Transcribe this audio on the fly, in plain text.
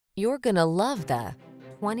You're gonna love the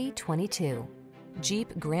 2022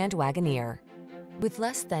 Jeep Grand Wagoneer. With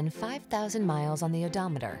less than 5,000 miles on the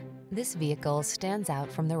odometer, this vehicle stands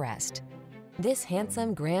out from the rest. This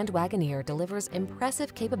handsome Grand Wagoneer delivers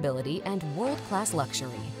impressive capability and world-class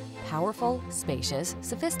luxury. Powerful, spacious,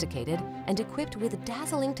 sophisticated, and equipped with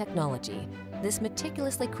dazzling technology, this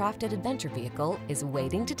meticulously crafted adventure vehicle is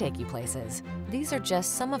waiting to take you places. These are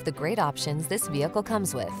just some of the great options this vehicle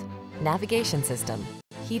comes with: navigation system,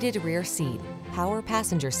 heated rear seat, power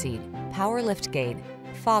passenger seat, power liftgate,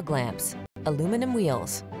 fog lamps, aluminum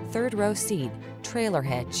wheels, third row seat, trailer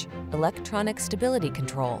hitch, electronic stability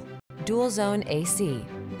control, dual zone AC.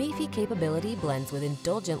 Beefy capability blends with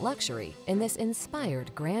indulgent luxury in this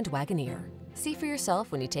inspired Grand Wagoneer. See for yourself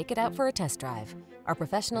when you take it out for a test drive. Our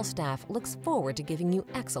professional staff looks forward to giving you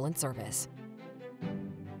excellent service.